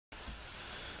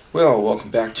Well,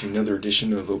 welcome back to another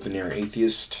edition of Open Air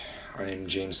Atheist. I'm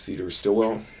James Theodore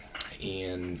Stillwell,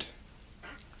 and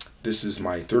this is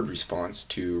my third response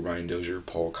to Ryan Dozier,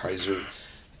 Paul Kaiser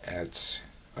at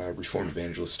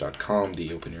Reformedevangelist.com,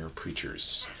 the Open Air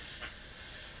Preachers.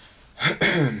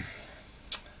 You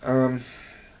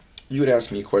had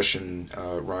asked me a question,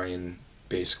 Ryan,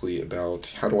 basically about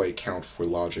how do I account for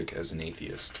logic as an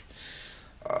atheist.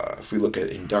 If we look at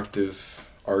inductive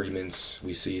arguments,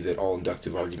 we see that all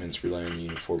inductive arguments rely on the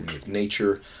uniformity of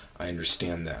nature. I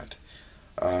understand that.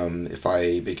 If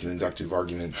I make an inductive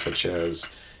argument such as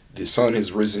the sun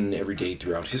has risen every day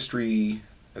throughout history,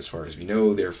 as far as we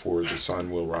know, therefore the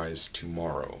sun will rise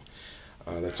tomorrow.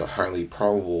 That's a highly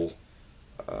probable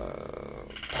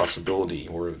possibility,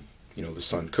 or the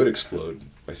sun could explode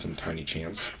by some tiny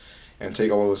chance and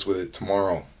take all of us with it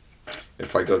tomorrow.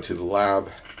 If I go to the lab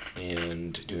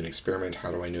and do an experiment,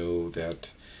 how do I know that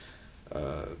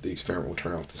the experiment will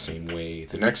turn out the same way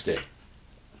the next day?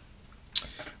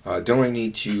 Don't I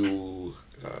need to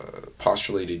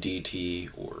postulate a deity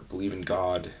or believe in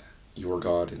God, your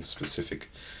God, in specifics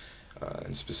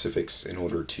in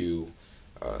order to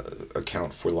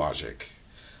account for logic?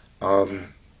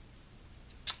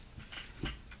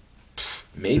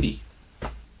 Maybe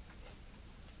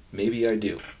I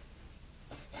do.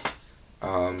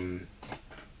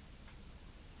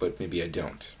 But maybe I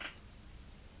don't.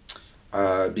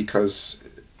 Because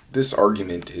this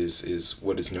argument is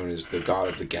what is known as the God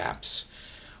of the gaps.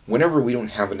 Whenever we don't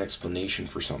have an explanation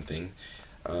for something,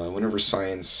 whenever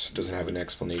science doesn't have an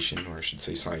explanation, or I should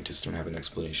say scientists don't have an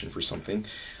explanation for something,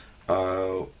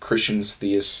 Christians,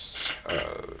 theists,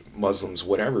 Muslims,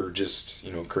 whatever, just,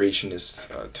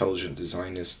 creationists, intelligent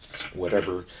designists,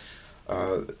 whatever,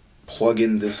 plug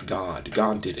in this God.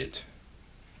 God did it.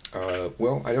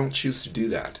 Well, I don't choose to do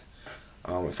that.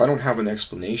 If I don't have an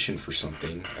explanation for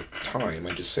something at the time,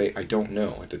 I just say, I don't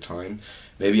know at the time.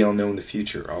 Maybe I'll know in the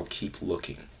future. I'll keep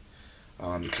looking.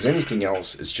 Because anything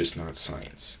else is just not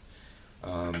science.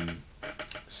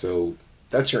 So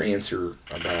that's your answer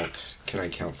about, can I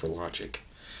account for logic?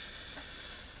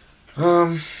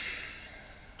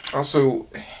 Also,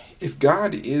 if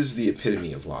God is the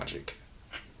epitome of logic,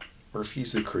 or if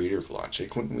he's the creator of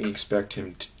logic, wouldn't we expect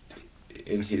him to,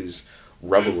 in his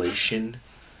revelation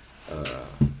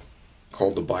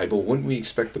called the Bible, wouldn't we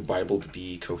expect the Bible to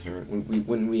be coherent?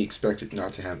 Wouldn't we expect it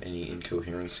not to have any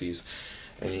incoherencies,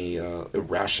 any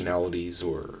irrationalities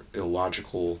or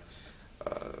illogical,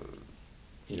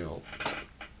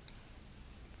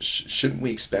 shouldn't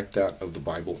we expect that of the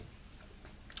Bible?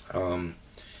 When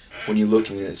you look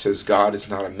and it says God is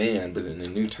not a man, but in the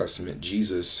New Testament,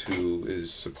 Jesus, who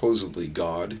is supposedly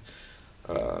God,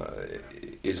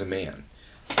 is a man.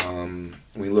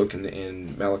 We look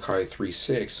in Malachi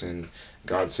 3:6, and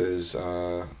God says,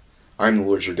 I'm the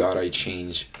Lord your God, I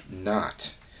change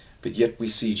not. But yet we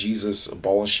see Jesus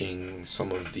abolishing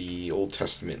some of the Old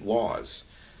Testament laws.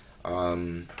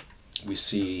 We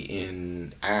see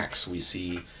in Acts, we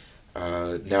see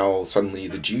now suddenly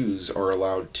the Jews are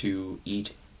allowed to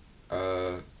eat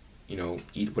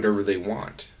whatever they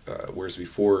want, whereas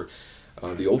before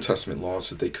the Old Testament law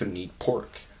said they couldn't eat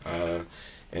pork.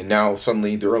 And now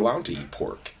suddenly they're allowed to eat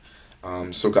pork.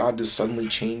 So God has suddenly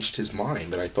changed his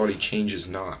mind, but I thought he changes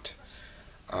not.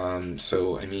 It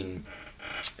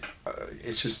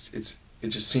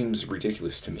just seems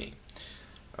ridiculous to me.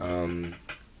 And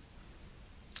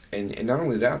not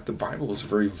only that, the Bible is a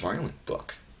very violent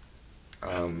book.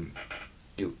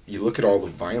 You look at all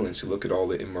the violence, you look at all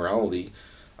the immorality.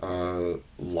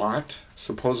 Lot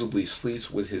supposedly sleeps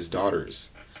with his daughters.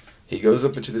 He goes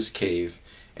up into this cave,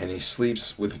 and he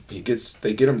sleeps with,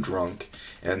 they get him drunk,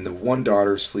 and the one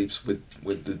daughter sleeps with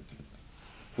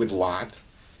Lot,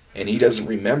 and he doesn't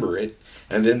remember it,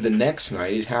 and then the next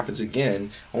night it happens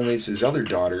again, only it's his other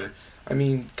daughter. I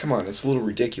mean, come on, it's a little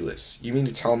ridiculous. You mean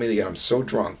to tell me they got him so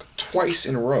drunk, twice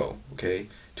in a row, okay,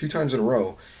 2 times in a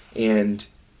row, and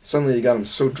suddenly they got him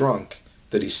so drunk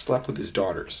that he slept with his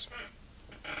daughters?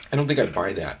 I don't think I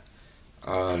buy that.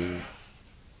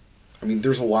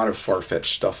 There's a lot of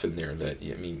far-fetched stuff in there that,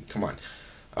 come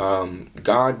on.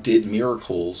 God did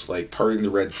miracles like parting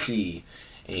the Red Sea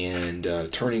and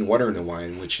turning water into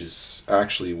wine, which is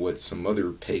actually what some other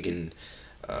pagan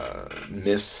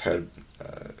myths had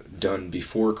done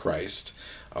before Christ,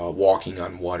 walking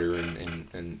on water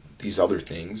and these other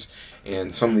things.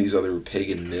 And some of these other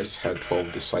pagan myths had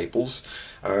 12 disciples.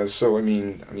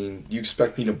 You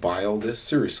expect me to buy all this?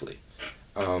 Seriously.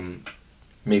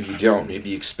 Maybe you don't. Maybe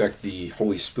you expect the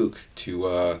Holy Spook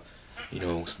to,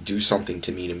 do something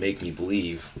to me to make me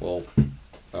believe. Well,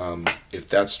 if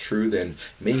that's true, then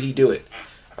may he do it,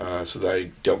 so that I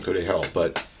don't go to hell.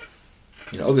 But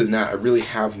Other than that, I really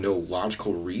have no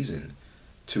logical reason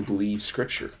to believe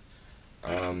Scripture,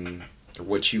 or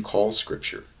what you call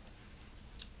Scripture.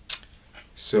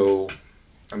 So,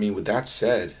 with that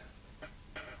said,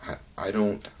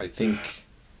 I think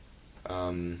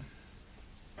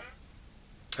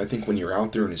when you're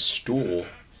out there in a stool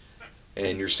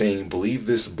and you're saying, believe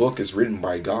this book is written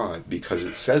by God because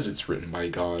it says it's written by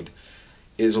God,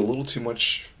 is a little too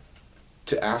much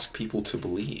to ask people to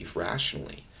believe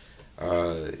rationally.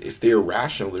 If they're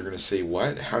rational, they're going to say,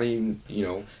 what? How do you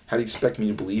expect me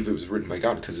to believe it was written by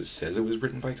God because it says it was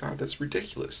written by God? That's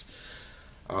ridiculous.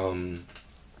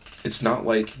 It's not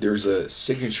like there's a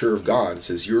signature of God. It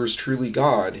says, yours truly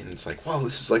God. And it's like, wow,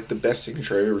 this is like the best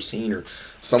signature I've ever seen. Or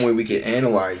some way we could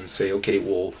analyze and say, okay,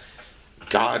 well,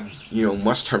 God,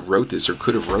 must have wrote this or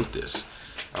could have wrote this.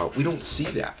 We don't see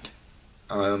that.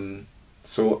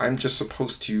 So I'm just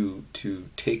supposed to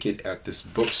take it at this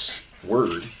book's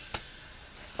word,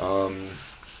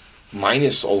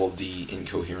 minus all of the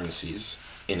incoherencies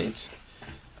in it.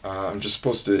 I'm just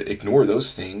supposed to ignore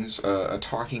those things. A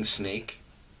talking snake.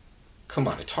 Come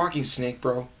on, a talking snake,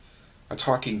 bro. A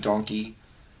talking donkey.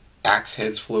 Axe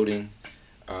heads floating.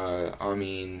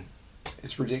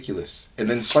 It's ridiculous. And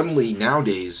then suddenly,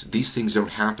 nowadays, these things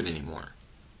don't happen anymore.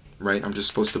 Right? I'm just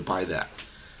supposed to buy that.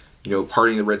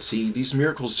 Parting the Red Sea, these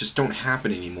miracles just don't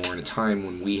happen anymore in a time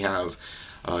when we have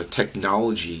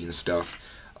technology and stuff.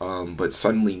 But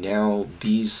suddenly now,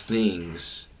 these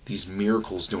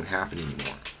miracles don't happen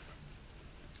anymore.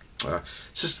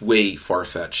 It's just way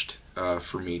far-fetched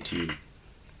for me to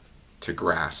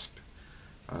grasp,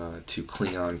 to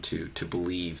cling on to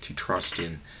believe, to trust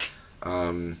in.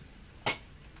 At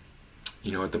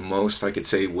the most I could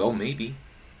say, well, maybe.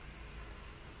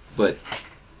 But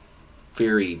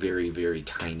very, very, very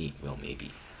tiny, well,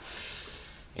 maybe.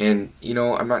 And,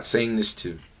 I'm not saying this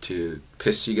to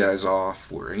piss you guys off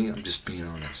or anything. I'm just being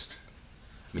honest.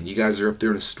 You guys are up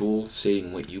there in a stool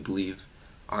stating what you believe.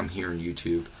 I'm here on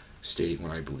YouTube stating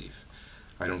what I believe.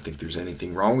 I don't think there's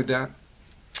anything wrong with that.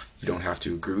 You don't have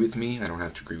to agree with me. I don't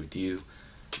have to agree with you.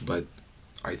 But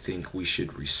I think we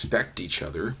should respect each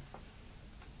other.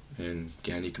 And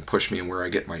again, you can push me in where I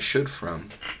get my should from.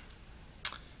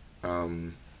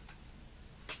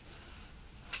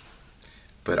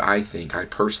 But I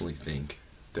personally think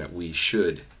that we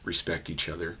should respect each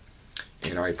other.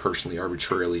 And I personally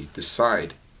arbitrarily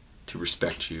decide to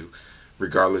respect you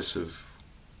regardless of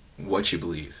what you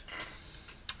believe.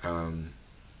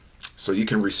 So you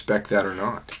can respect that or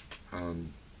not.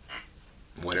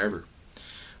 Whatever.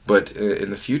 But in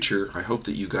the future, I hope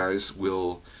that you guys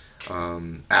will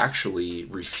actually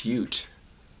refute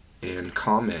and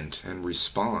comment and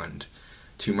respond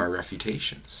to my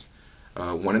refutations.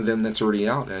 One of them that's already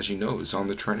out, as you know, is on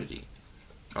the Trinity.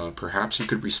 Perhaps you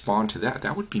could respond to that.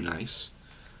 That would be nice.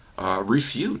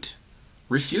 Refute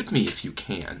me if you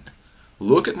can.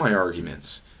 Look at my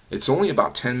arguments. It's only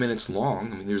about 10 minutes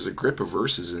long. There's a grip of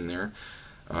verses in there.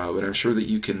 But I'm sure that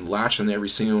you can latch on every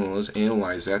single one of those,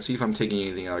 analyze that, see if I'm taking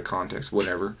anything out of context,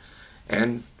 whatever,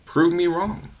 and prove me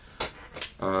wrong.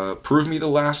 Prove me the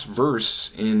last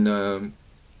verse in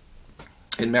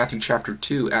Matthew chapter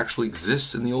 2 actually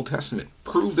exists in the Old Testament.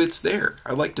 Prove it's there.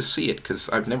 I'd like to see it, because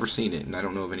I've never seen it, and I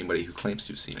don't know of anybody who claims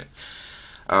to have seen it.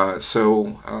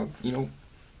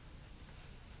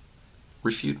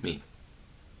 Refute me.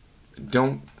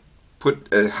 Don't put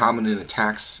a hominin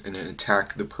attacks and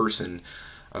attack the person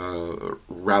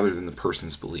rather than the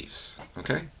person's beliefs,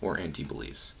 okay? Or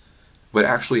anti-beliefs. But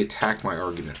actually attack my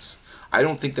arguments. I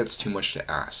don't think that's too much to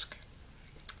ask.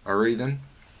 Alrighty then.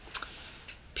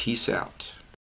 Peace out.